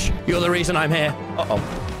 bitch! You're the reason I'm here. Uh-oh.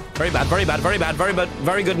 Very bad.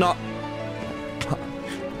 Very good not.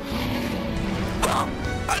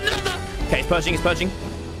 Another! Okay, it's perching.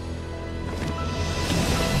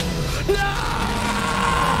 No!